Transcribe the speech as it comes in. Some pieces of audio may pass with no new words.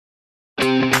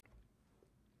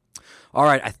All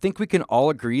right, I think we can all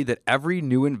agree that every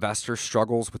new investor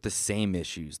struggles with the same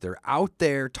issues. They're out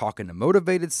there talking to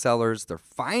motivated sellers, they're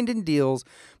finding deals,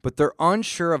 but they're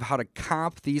unsure of how to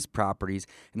comp these properties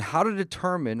and how to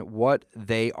determine what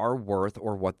they are worth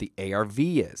or what the ARV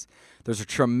is. There's a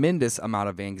tremendous amount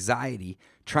of anxiety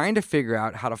trying to figure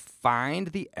out how to find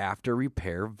the after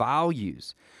repair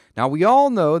values. Now, we all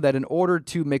know that in order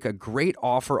to make a great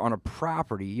offer on a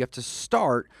property, you have to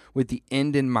start with the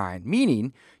end in mind,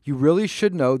 meaning you really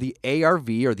should know the ARV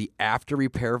or the after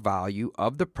repair value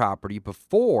of the property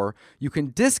before you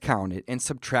can discount it and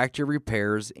subtract your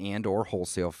repairs and or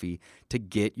wholesale fee to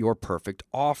get your perfect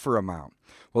offer amount.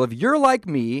 Well, if you're like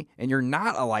me and you're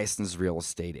not a licensed real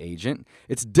estate agent,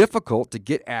 it's difficult to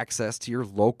get access to your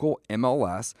local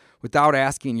MLS without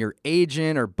asking your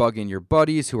agent or bugging your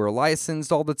buddies who are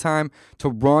licensed all the time to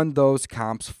run those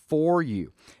comps for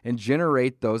you and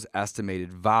generate those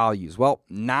estimated values. Well,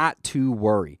 not to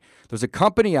worry. There's a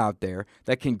company out there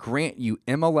that can grant you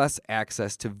MLS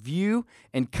access to view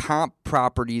and comp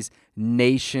properties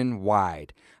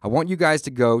nationwide. I want you guys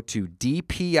to go to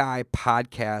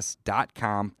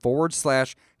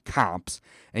dpipodcast.com/comps,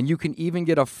 and you can even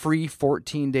get a free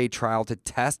 14-day trial to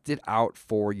test it out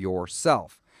for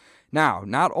yourself. Now,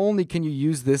 not only can you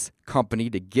use this company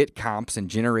to get comps and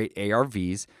generate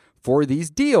ARVs for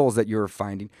these deals that you're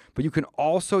finding, but you can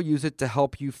also use it to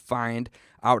help you find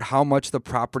out how much the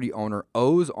property owner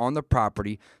owes on the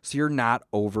property so you're not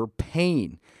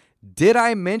overpaying. Did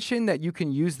I mention that you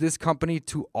can use this company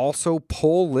to also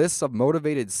pull lists of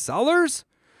motivated sellers?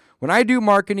 When I do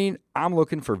marketing, I'm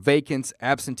looking for vacants,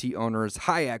 absentee owners,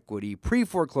 high equity,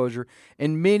 pre-foreclosure,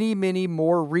 and many, many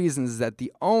more reasons that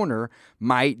the owner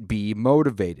might be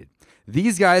motivated.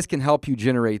 These guys can help you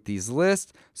generate these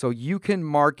lists so you can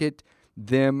market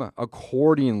them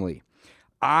accordingly.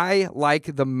 I like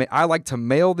to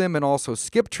mail them and also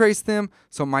skip trace them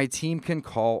so my team can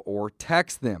call or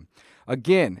text them.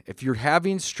 Again, if you're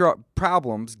having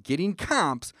problems getting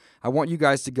comps, I want you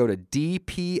guys to go to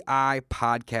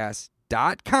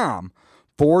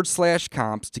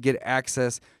dpipodcast.com/comps to get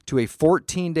access to a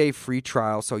 14-day free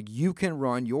trial so you can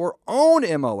run your own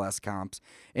MLS comps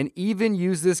and even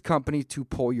use this company to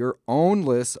pull your own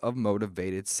list of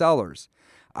motivated sellers.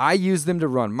 I use them to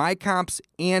run my comps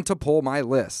and to pull my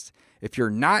list. If you're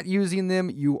not using them,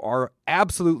 you are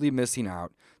absolutely missing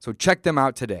out. So check them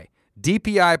out today.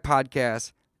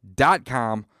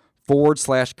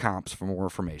 dpipodcast.com/comps for more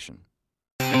information.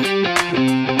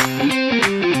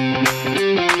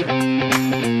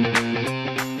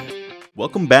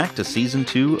 Welcome back to Season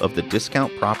 2 of the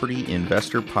Discount Property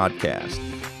Investor Podcast.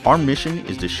 Our mission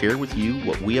is to share with you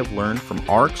what we have learned from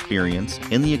our experience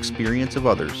and the experience of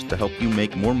others to help you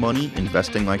make more money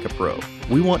investing like a pro.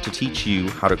 We want to teach you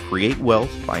how to create wealth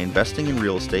by investing in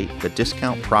real estate the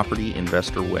Discount Property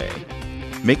Investor way.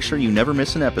 Make sure you never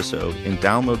miss an episode and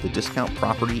download the Discount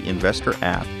Property Investor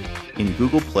app in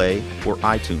Google Play or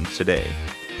iTunes today.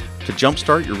 To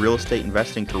jumpstart your real estate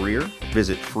investing career,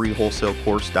 visit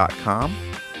freewholesalecourse.com,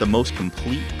 the most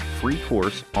complete free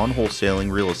course on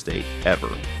wholesaling real estate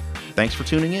ever. Thanks for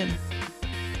tuning in.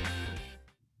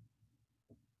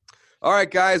 All right,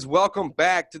 guys, welcome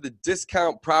back to the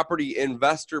Discount Property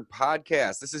Investor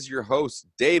Podcast. This is your host,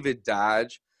 David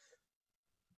Dodge.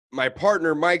 My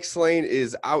partner, Mike Slane,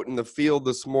 is out in the field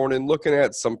this morning looking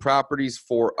at some properties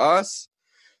for us.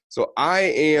 So I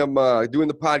am doing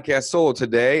the podcast solo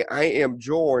today. I am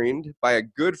joined by a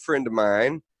good friend of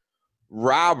mine,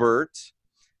 Robert.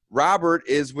 Robert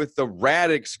is with the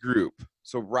Radix Group.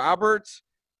 So, Robert,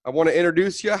 I want to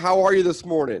introduce you. How are you this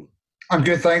morning? I'm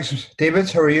good, thanks. David,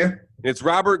 how are you? It's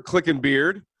Robert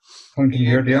Clinkenbeard.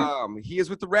 Clinkenbeard, yeah. He is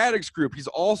with the Radix Group. He's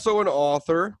also an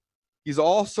author. He's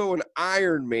also an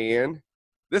Iron Man.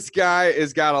 This guy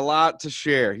has got a lot to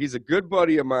share. He's a good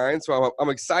buddy of mine, so I'm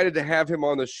excited to have him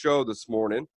on the show this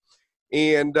morning.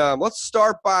 And let's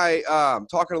start by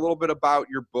talking a little bit about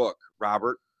your book,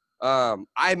 Robert.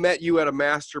 I met you at a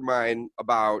mastermind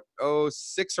about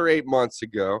 6 or 8 months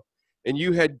ago, and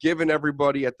you had given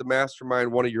everybody at the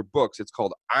mastermind one of your books. It's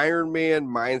called Iron Man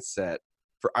Mindset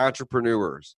for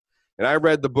Entrepreneurs. And I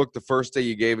read the book the first day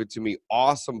you gave it to me.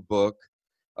 Awesome book.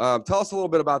 Tell us a little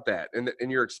bit about that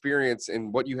and your experience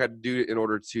and what you had to do in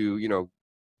order to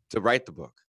write the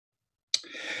book.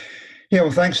 Yeah,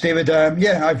 well, thanks, David.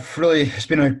 It's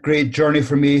been a great journey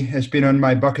for me. It's been on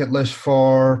my bucket list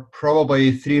for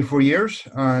probably 3 or 4 years.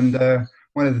 And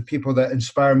one of the people that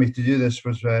inspired me to do this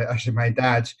was actually my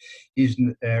dad. He's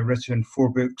written 4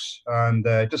 books and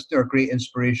just a great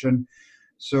inspiration.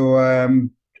 So I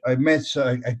met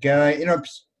a guy,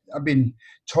 I've been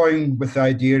toying with the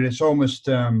idea. It's almost,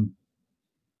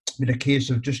 been a case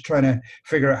of just trying to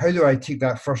figure out how do I take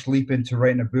that first leap into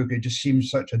writing a book. It just seems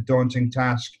such a daunting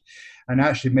task. And I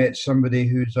actually met somebody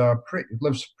who's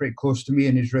lives pretty close to me,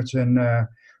 and he's written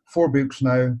 4 books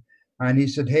now. And he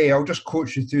said, "Hey, I'll just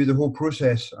coach you through the whole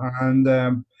process."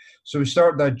 And so we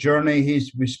started that journey.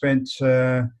 We spent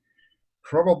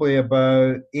probably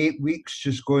about 8 weeks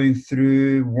just going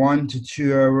through 1 to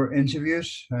 2 hour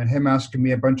interviews, and him asking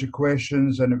me a bunch of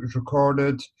questions, and it was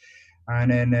recorded.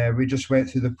 And then we just went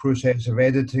through the process of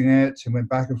editing it and went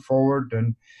back and forward,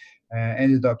 and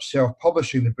ended up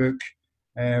self-publishing the book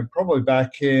probably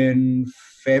back in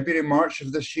February, March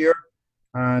of this year.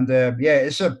 And I'm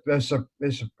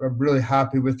really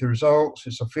happy with the results.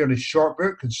 It's a fairly short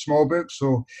book and small book,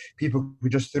 so people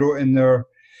could just throw it in their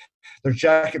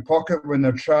jacket pocket when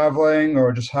they're traveling,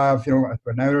 or just have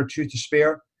an hour or 2 to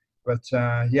spare. But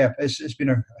it's been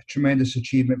a tremendous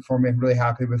achievement for me. I'm really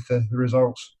happy with the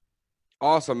results.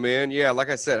 Awesome, man. Yeah, like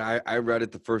I said, I read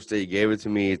it the first day you gave it to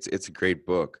me. It's a great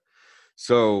book.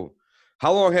 So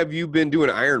how long have you been doing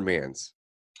Ironmans?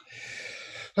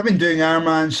 I've been doing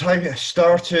Ironmans. I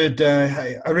started,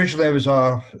 originally I was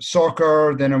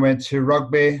soccer, then I went to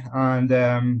rugby, and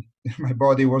my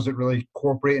body wasn't really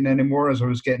cooperating anymore as I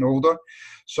was getting older.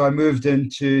 So I moved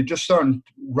into just starting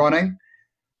running,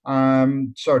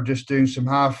 started just doing some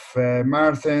half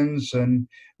marathons, and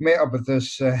met up with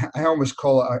this, I almost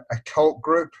call it a cult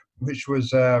group, which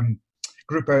was a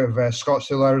group out of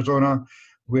Scottsdale, Arizona,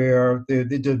 where they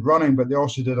did running, but they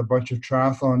also did a bunch of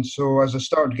triathlons. So as I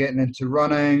started getting into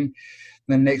running,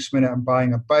 then next minute I'm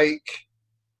buying a bike,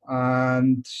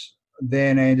 and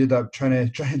then I ended up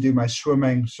trying to do my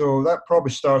swimming. So that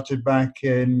probably started back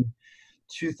in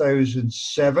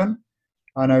 2007,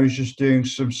 and I was just doing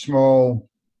some small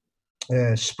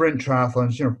sprint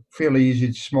triathlons, fairly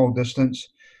easy, small distance.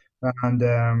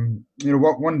 And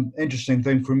one interesting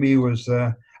thing for me was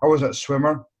I was a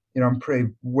swimmer. I'm pretty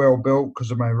well built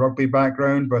because of my rugby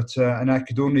background, but and I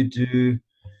could only do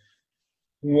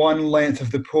one length of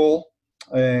the pole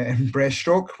in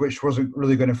breaststroke, which wasn't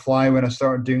really going to fly when I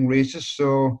started doing races.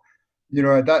 So,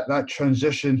 that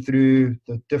transition through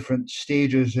the different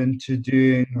stages into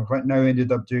doing, right now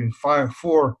ended up doing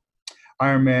 4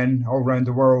 Ironman all around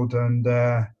the world. And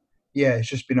it's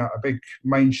just been a big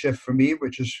mind shift for me,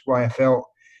 which is why I felt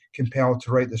compelled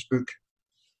to write this book.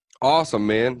 Awesome,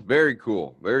 man. Very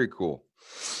cool. Very cool.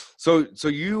 So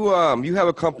you have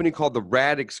a company called the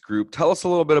Radix Group. Tell us a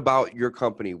little bit about your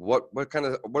company. What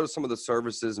are some of the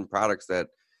services and products that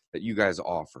you guys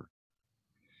offer?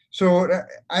 So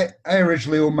I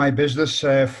originally owned my business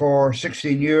for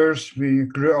 16 years. We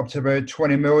grew up to about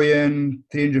 20 million,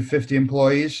 350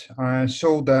 employees. I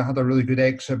had a really good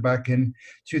exit back in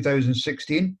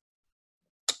 2016.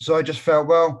 So I just felt,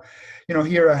 well,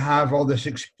 here I have all this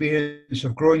experience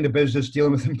of growing the business,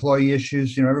 dealing with employee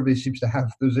issues. Everybody seems to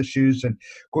have those issues and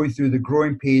going through the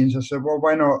growing pains. I said, well,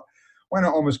 why not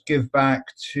almost give back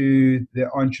to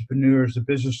the entrepreneurs, the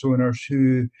business owners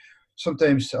who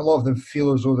sometimes, a lot of them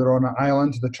feel as though they're on an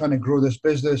island. They're trying to grow this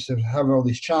business. They're having all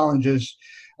these challenges,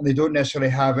 and they don't necessarily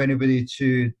have anybody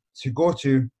to go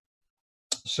to.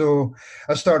 So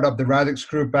I started up the Radix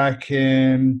Group back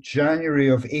in January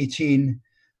of 18.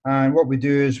 And what we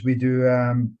do is we do,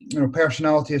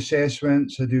 personality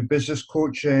assessments. I do business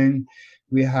coaching.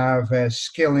 We have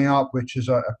Scaling Up, which is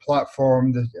a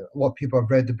platform that a lot of people have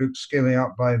read the book Scaling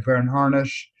Up by Vern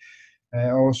Harnish.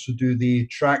 I also do the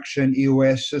Traction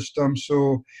EOS system.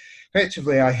 So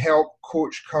effectively, I help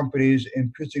coach companies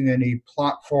in putting in a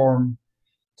platform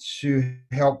to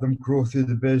help them grow through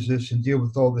the business and deal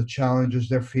with all the challenges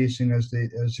they're facing as they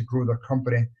grow their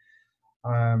company.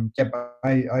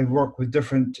 I work with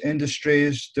different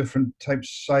industries, different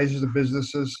types, sizes of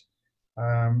businesses.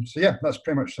 That's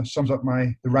pretty much sums up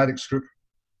the Radix Group.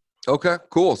 Okay,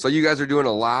 cool. So you guys are doing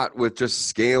a lot with just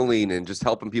scaling and just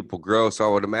helping people grow. So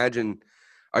I would imagine,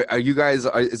 are you guys,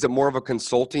 is it more of a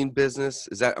consulting business?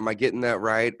 Am I getting that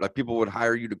right? Like people would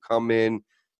hire you to come in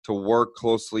to work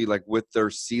closely like with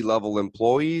their C-level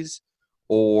employees,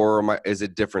 or is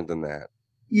it different than that?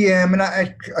 Yeah, I mean,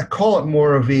 I call it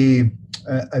more of a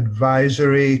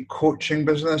advisory coaching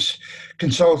business.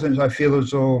 Consultants, I feel as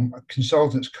though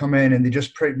consultants come in and they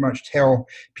just pretty much tell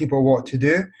people what to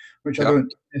do, which I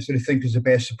don't necessarily think is the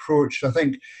best approach. I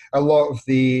think a lot of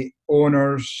the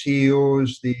owners,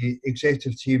 CEOs, the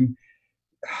executive team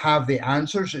have the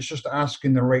answers. It's just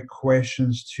asking the right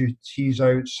questions to tease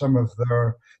out some of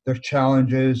their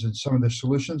challenges and some of the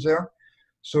solutions there.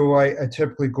 So I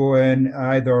typically go in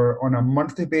either on a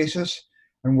monthly basis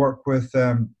and work with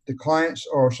the clients,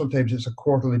 or sometimes it's a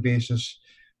quarterly basis.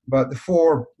 But the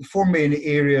four main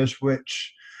areas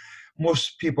which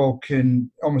most people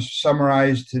can almost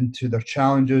summarize into their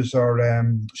challenges are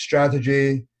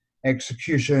strategy,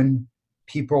 execution,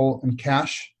 people, and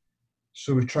cash.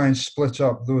 So we try and split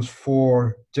up those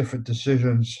 4 different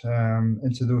decisions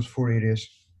into those 4 areas.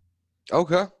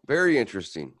 Okay. Very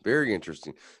interesting. Very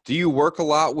interesting. Do you work a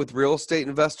lot with real estate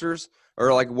investors,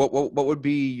 or like what would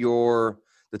be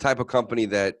the type of company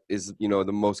that is,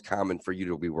 the most common for you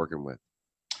to be working with?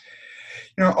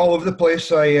 All over the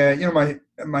place.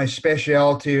 My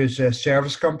speciality is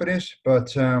service companies,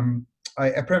 but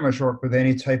I pretty much work with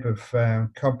any type of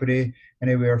company,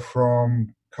 anywhere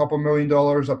from a couple $1 million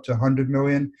up to 100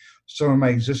 million. Some of my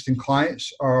existing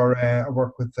clients are I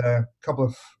work with a couple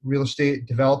of real estate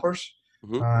developers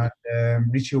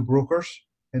and retail brokers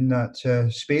in that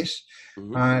space.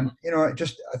 And I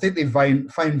think they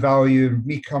find value in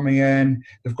me coming in.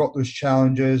 They've got those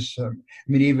challenges.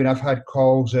 Even I've had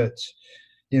calls at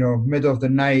middle of the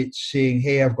night saying,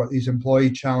 hey, I've got these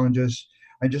employee challenges.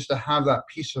 And just to have that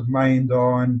peace of mind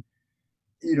on,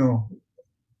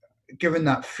 giving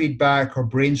that feedback or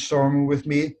brainstorming with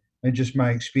me and just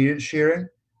my experience sharing,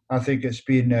 I think it's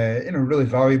been, really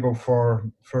valuable for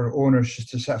owners just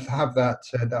to have that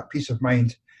peace of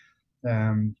mind.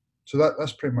 So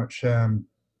that's pretty much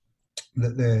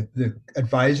the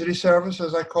advisory service,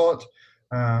 as I call it.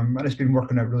 And it's been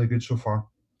working out really good so far.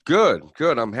 Good.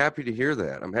 I'm happy to hear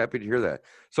that.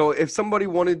 So if somebody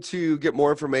wanted to get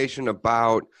more information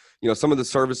about, some of the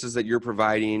services that you're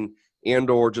providing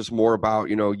and or just more about,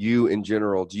 you in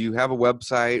general, do you have a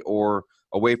website or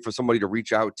a way for somebody to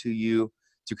reach out to you,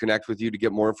 to connect with you, to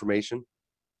get more information?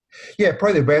 Yeah,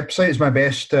 probably the website is my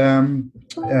best angle.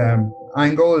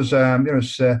 Is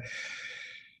it's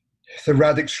the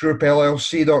Radix Group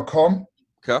LLC.com.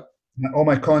 Okay. All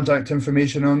my contact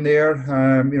information on there.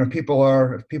 If people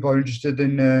are interested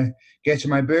in getting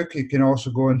my book, you can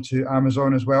also go into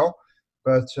Amazon as well.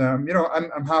 But I'm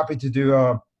happy to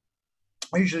do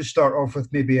I usually start off with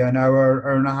maybe an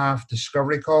hour and a half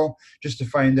discovery call just to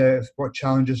find out what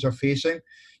challenges they're facing.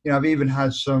 I've even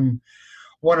had some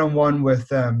one-on-one with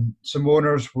some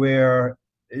owners where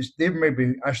they may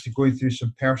be actually going through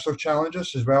some personal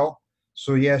challenges as well.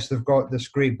 So yes, they've got this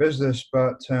great business,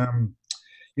 but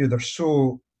they're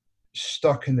so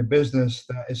stuck in the business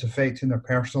that it's affecting their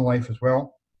personal life as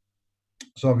well.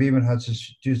 So I've even had to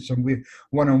do some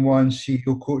one-on-one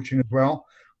CEO coaching as well,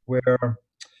 where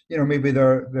maybe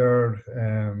their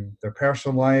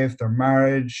personal life, their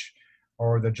marriage,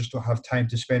 or they just don't have time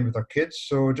to spend with their kids.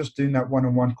 So just doing that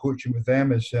one-on-one coaching with them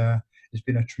has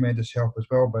been a tremendous help as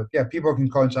well. But yeah, people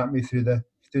can contact me through the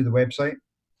website.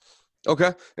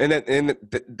 Okay. And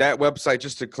that website,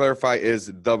 just to clarify,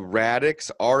 is the Radix,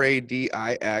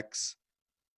 Radix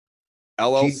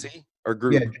LLC or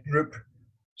group? Yeah, group.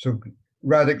 So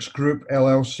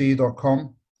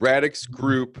radixgroup.llc.com.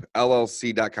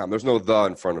 Radixgroup.llc.com. There's no the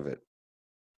in front of it.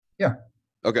 Yeah.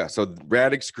 Okay. So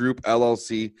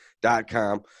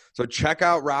radixgroup.llc.com. So check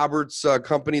out Robert's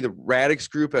company, the Radix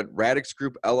Group, at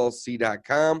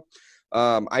radixgroup.llc.com.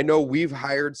 I know we've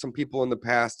hired some people in the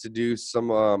past to do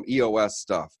some EOS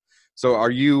stuff. So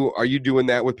are you doing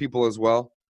that with people as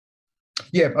well?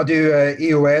 Yeah, I do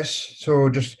EOS. So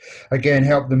just, again,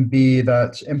 help them be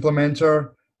that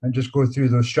implementer and just go through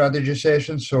those strategy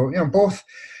sessions. So, both,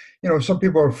 some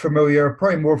people are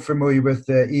probably more familiar with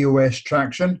the EOS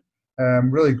Traction.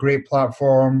 Really great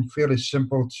platform, fairly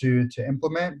simple to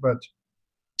implement,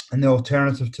 and the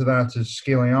alternative to that is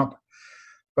scaling up.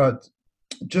 But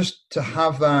just to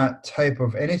have that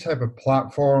any type of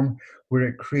platform where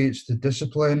it creates the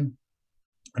discipline,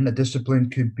 and the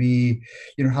discipline could be,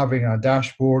 having a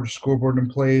dashboard, scoreboard in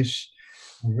place,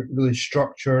 really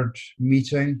structured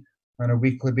meeting on a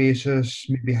weekly basis,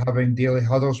 maybe having daily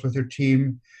huddles with your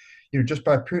team. Just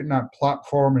by putting that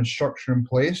platform and structure in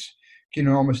place,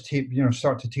 almost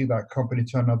start to take that company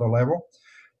to another level.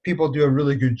 People do a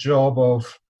really good job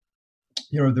of,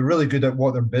 they're really good at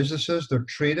what their business is, their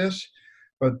trade is,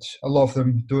 but a lot of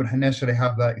them don't necessarily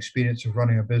have that experience of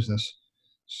running a business.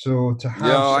 So to have...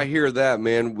 No, I hear that,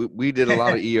 man. We did a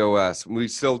lot of EOS. We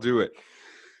still do it.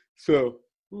 So...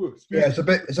 yeah,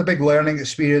 it's a big learning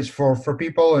experience for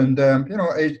people, and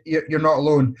you're not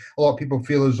alone. A lot of people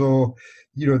feel as though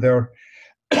they're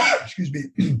excuse me,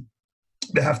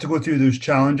 they have to go through those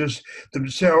challenges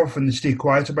themselves and they stay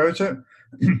quiet about it.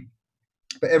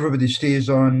 But everybody stays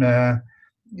on,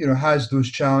 has those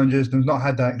challenges and has not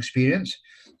had that experience.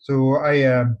 So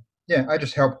I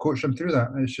just help coach them through that.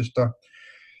 And it's just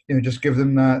just give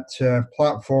them that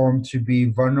platform to be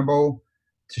vulnerable,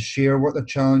 to share what the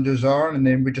challenges are, and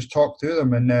then we just talk through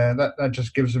them, and that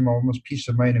just gives them almost peace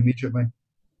of mind immediately.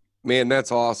 Man,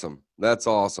 that's awesome. That's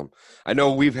awesome. I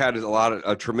know we've had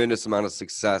a tremendous amount of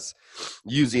success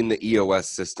using the EOS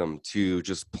system to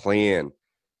just plan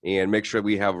and make sure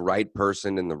we have the right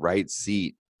person in the right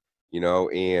seat,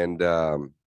 and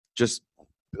just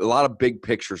a lot of big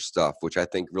picture stuff, which I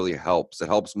think really helps. It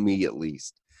helps me at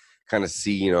least kind of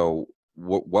see,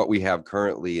 what we have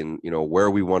currently and, where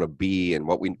we want to be and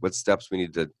what steps we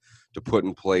need to put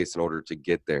in place in order to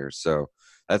get there. So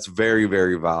that's very,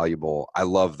 very valuable. I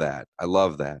love that.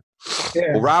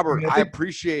 Yeah. Well, Robert, I I think,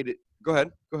 appreciate it. Go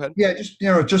ahead. yeah,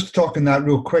 just talking that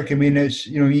real quick. I mean, it's,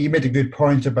 you made a good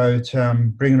point about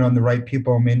bringing on the right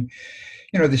people. I mean,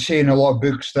 they say in a lot of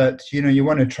books that, you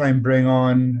want to try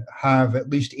and have at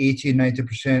least 80,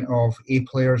 90% of A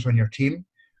players on your team,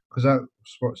 because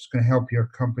that's what's going to help your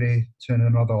company to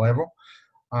another level.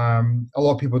 A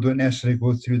lot of people don't necessarily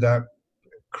go through that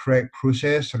correct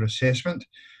process or assessment,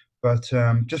 but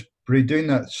just doing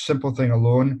that simple thing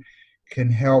alone can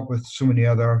help with so many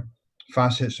other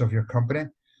facets of your company.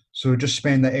 So just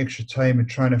spend that extra time in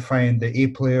trying to find the A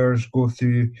players, go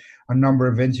through a number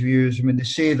of interviews. I mean, they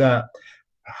say that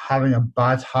having a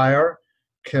bad hire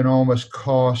can almost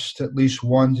cost at least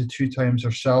 1 to 2 times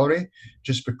their salary,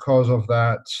 just because of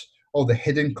that, all the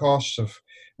hidden costs of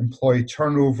employee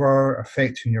turnover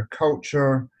affecting your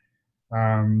culture,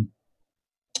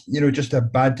 just a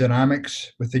bad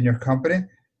dynamics within your company.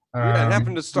 Yeah, and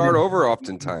having to start over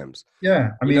oftentimes.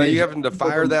 Yeah, I You mean, know, you having to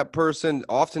fire that person.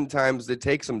 Oftentimes, it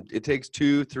takes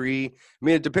 2, 3. I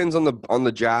mean, it depends on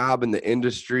the job and the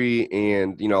industry,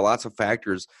 and lots of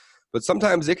factors. But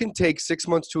sometimes it can take 6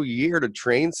 months to a year to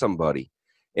train somebody.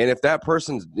 And if that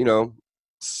person,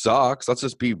 sucks, let's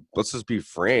just be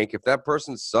frank. If that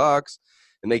person sucks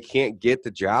and they can't get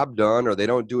the job done, or they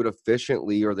don't do it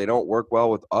efficiently, or they don't work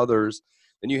well with others,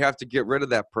 then you have to get rid of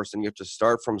that person. You have to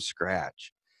start from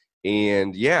scratch.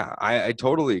 And yeah, I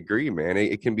totally agree, man.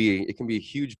 It can be a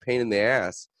huge pain in the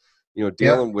ass, yeah,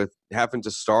 dealing with having to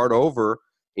start over.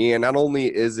 And not only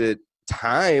is it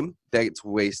time that's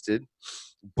wasted,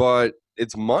 but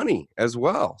it's money as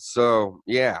well. So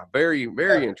yeah, very,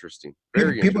 very interesting. people,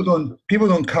 Very people interesting. don't people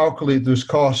don't calculate those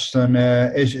costs, and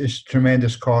it's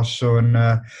tremendous costs. So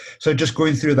just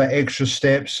going through that extra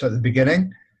steps at the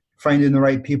beginning, finding the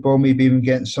right people, maybe even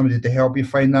getting somebody to help you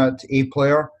find that A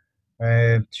player,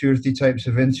 2 or 3 types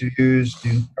of interviews,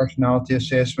 doing personality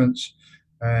assessments,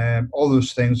 all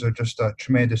those things are just a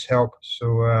tremendous help.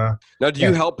 So Now, do you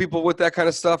yeah. help people with that kind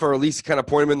of stuff, or at least kind of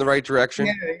point them in the right Yeah, direction?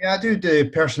 yeah, I do the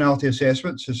personality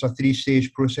assessments. It's a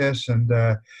 3-stage process,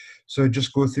 and so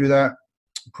just go through that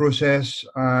process,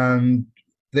 and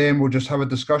then we'll just have a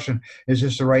discussion. Is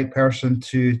this the right person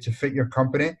to fit your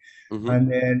company? Hmm.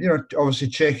 And then obviously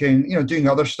checking, doing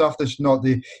other stuff that's not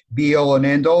the be all and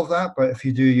end all of that. But if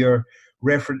you do your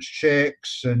reference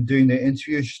checks and doing the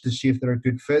interviews to see if they're a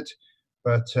good fit.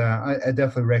 But I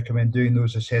definitely recommend doing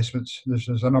those assessments.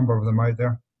 There's a number of them out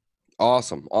there.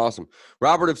 Awesome.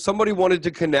 Robert, if somebody wanted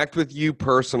to connect with you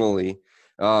personally,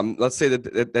 let's say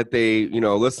that they,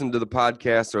 listen to the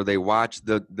podcast or they watch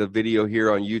the video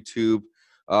here on YouTube,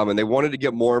 and they wanted to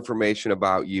get more information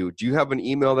about you. Do you have an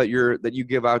email that you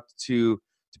give out to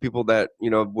people that,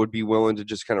 would be willing to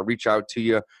just kind of reach out to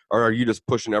you, or are you just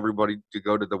pushing everybody to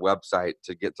go to the website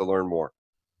to get to learn more?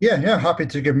 Yeah, happy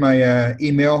to give my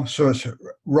email. So it's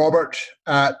Robert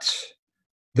at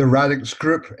the Radix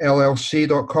Group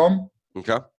LLC.com.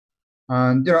 Okay.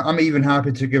 And I'm even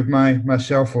happy to give my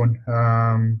cell phone.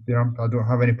 I don't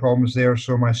have any problems there.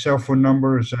 So my cell phone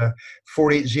number is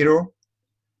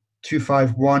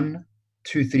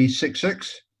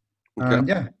 480-251-2366. Okay. And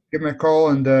yeah, give me a call,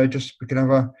 and just we can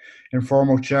have a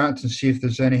informal chat and see if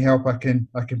there's any help I can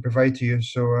provide to you.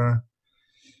 So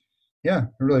yeah,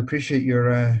 I really appreciate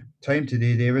your time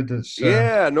today, David.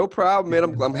 Yeah, no problem, man.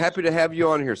 I'm happy to have you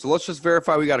on here. So let's just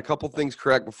verify we got a couple things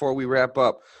correct before we wrap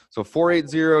up. So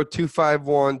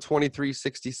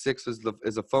 480-251-2366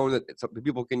 is a phone that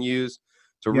people can use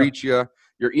to reach you.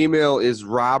 Your email is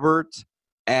Robert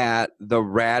at the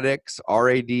Radix,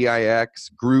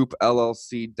 RADIX Group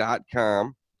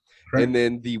LLC.com. Correct. And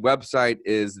then the website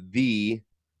is the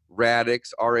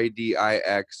Radix,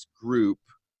 RADIX Group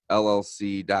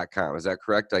LLC.com. Is that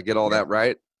correct? I get all that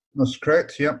right? That's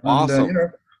correct. Yep. Awesome.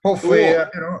 And hopefully,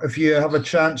 Cool. if you have a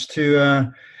chance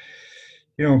to,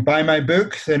 buy my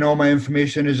book, then all my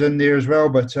information is in there as well.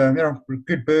 But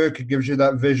good book. It gives you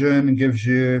that vision and gives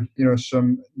you,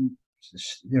 some,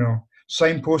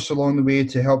 signposts along the way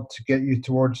to help to get you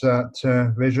towards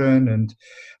that vision and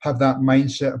have that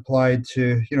mindset applied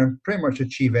to, pretty much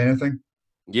achieve anything.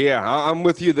 Yeah, I'm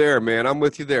with you there, man. I'm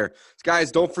with you there.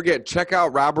 Guys, don't forget, check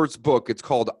out Robert's book. It's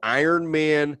called Iron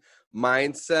Man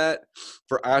mindset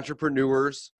for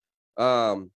entrepreneurs.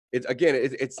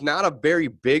 It's not a very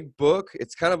big book.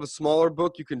 It's kind of a smaller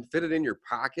book. You can fit it in your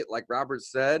pocket, like Robert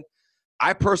said.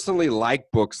 I personally like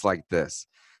books like this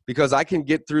because I can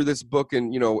get through this book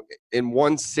in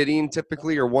one sitting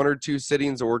typically, or one or two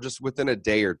sittings, or just within a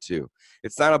day or two.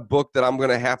 It's not a book that I'm going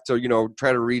to have to,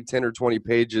 try to read 10 or 20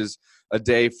 pages a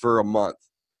day for a month.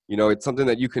 It's something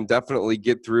that you can definitely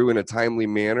get through in a timely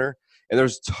manner. And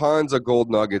there's tons of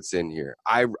gold nuggets in here.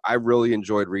 I really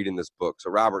enjoyed reading this book. So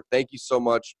Robert, thank you so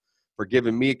much for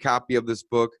giving me a copy of this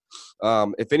book.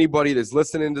 If anybody that's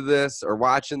listening to this or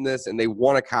watching this and they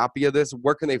want a copy of this,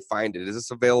 where can they find it? Is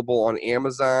this available on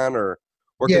Amazon, or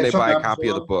where can they buy a copy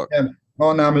of the book? Yeah,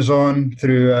 on Amazon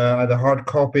through either hard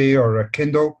copy or a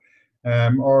Kindle,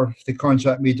 or if they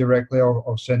contact me directly,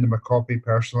 I'll send them a copy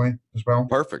personally as well.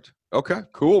 Perfect. Okay,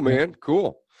 cool, man.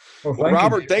 Cool. Well,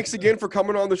 Robert, thanks again for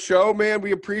coming on the show, man.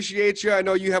 We appreciate you. I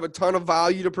know you have a ton of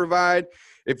value to provide.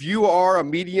 If you are a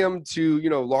medium to,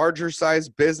 larger size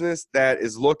business that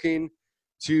is looking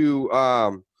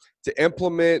to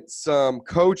implement some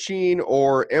coaching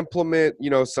or implement,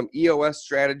 some EOS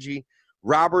strategy,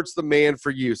 Robert's the man for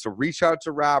you. So reach out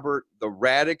to Robert, the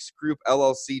Radix Group,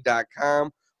 LLC.com.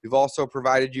 We've also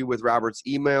provided you with Robert's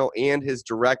email and his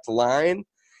direct line.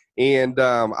 And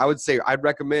I would say I'd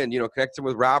recommend, connecting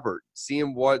with Robert,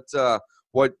 seeing what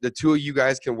the two of you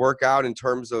guys can work out in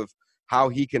terms of how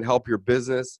he can help your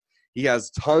business. He has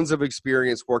tons of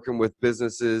experience working with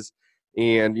businesses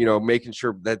and, making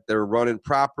sure that they're running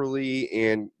properly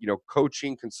and,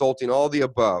 coaching, consulting, all the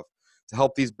above to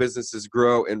help these businesses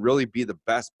grow and really be the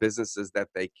best businesses that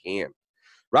they can.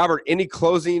 Robert, any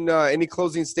closing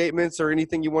statements or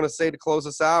anything you want to say to close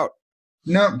us out?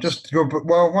 No, just go.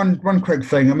 Well, one quick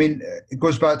thing. I mean, it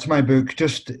goes back to my book.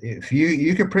 Just if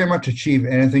you could pretty much achieve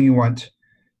anything you want.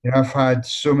 I've had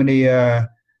so many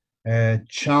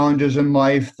challenges in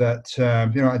life that I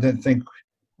didn't think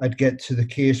I'd get to the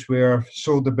case where I've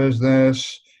sold the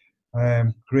business,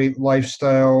 great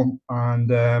lifestyle, and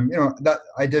that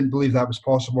I didn't believe that was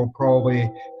possible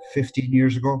probably 15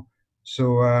 years ago.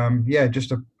 So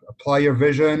just apply your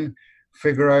vision,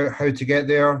 figure out how to get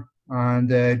there, and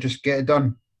just get it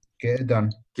done. Get it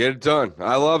done.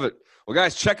 I love it. Well,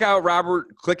 guys, check out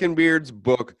Robert Clinkenbeard's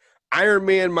book, Iron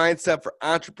Man Mindset for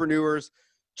Entrepreneurs.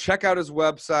 Check out his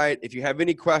website. If you have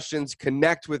any questions,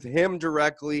 connect with him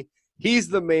directly. He's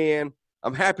the man.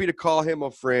 I'm happy to call him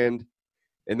a friend.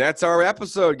 And that's our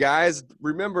episode, guys.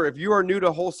 Remember, if you are new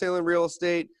to wholesaling real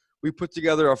estate, we put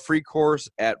together a free course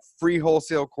at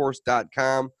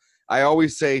freewholesalecourse.com. I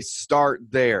always say start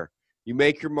there. You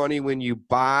make your money when you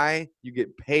buy. You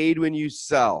get paid when you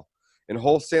sell. And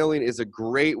wholesaling is a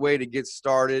great way to get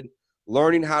started,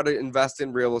 learning how to invest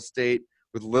in real estate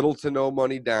with little to no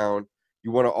money down.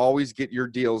 You want to always get your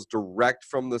deals direct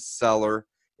from the seller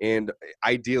and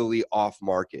ideally off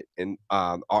market. And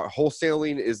our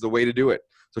wholesaling is the way to do it.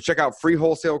 So check out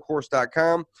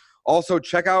freewholesalecourse.com. Also,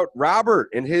 check out Robert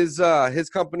and his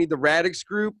company, the Radix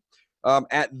Group,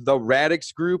 at the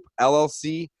Radix Group,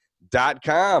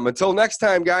 LLC.com. Until next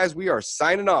time, guys, we are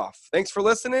signing off. Thanks for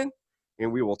listening,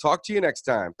 and we will talk to you next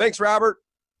time. Thanks, Robert.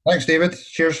 Thanks, David.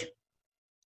 Cheers.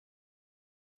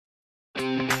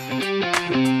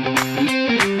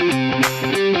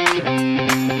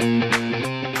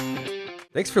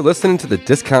 Thanks for listening to the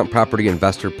Discount Property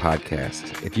Investor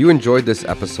Podcast. If you enjoyed this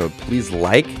episode, please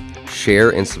like, share,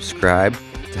 and subscribe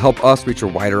to help us reach a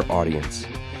wider audience.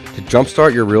 To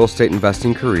jumpstart your real estate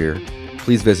investing career,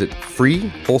 please visit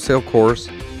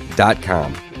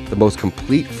freewholesalecourse.com, the most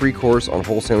complete free course on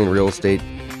wholesaling real estate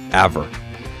ever.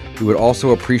 We would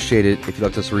also appreciate it if you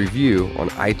left us a review on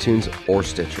iTunes or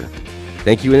Stitcher.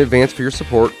 Thank you in advance for your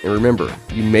support, and remember,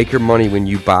 you make your money when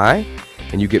you buy,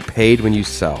 and you get paid when you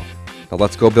sell. Now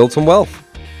let's go build some wealth.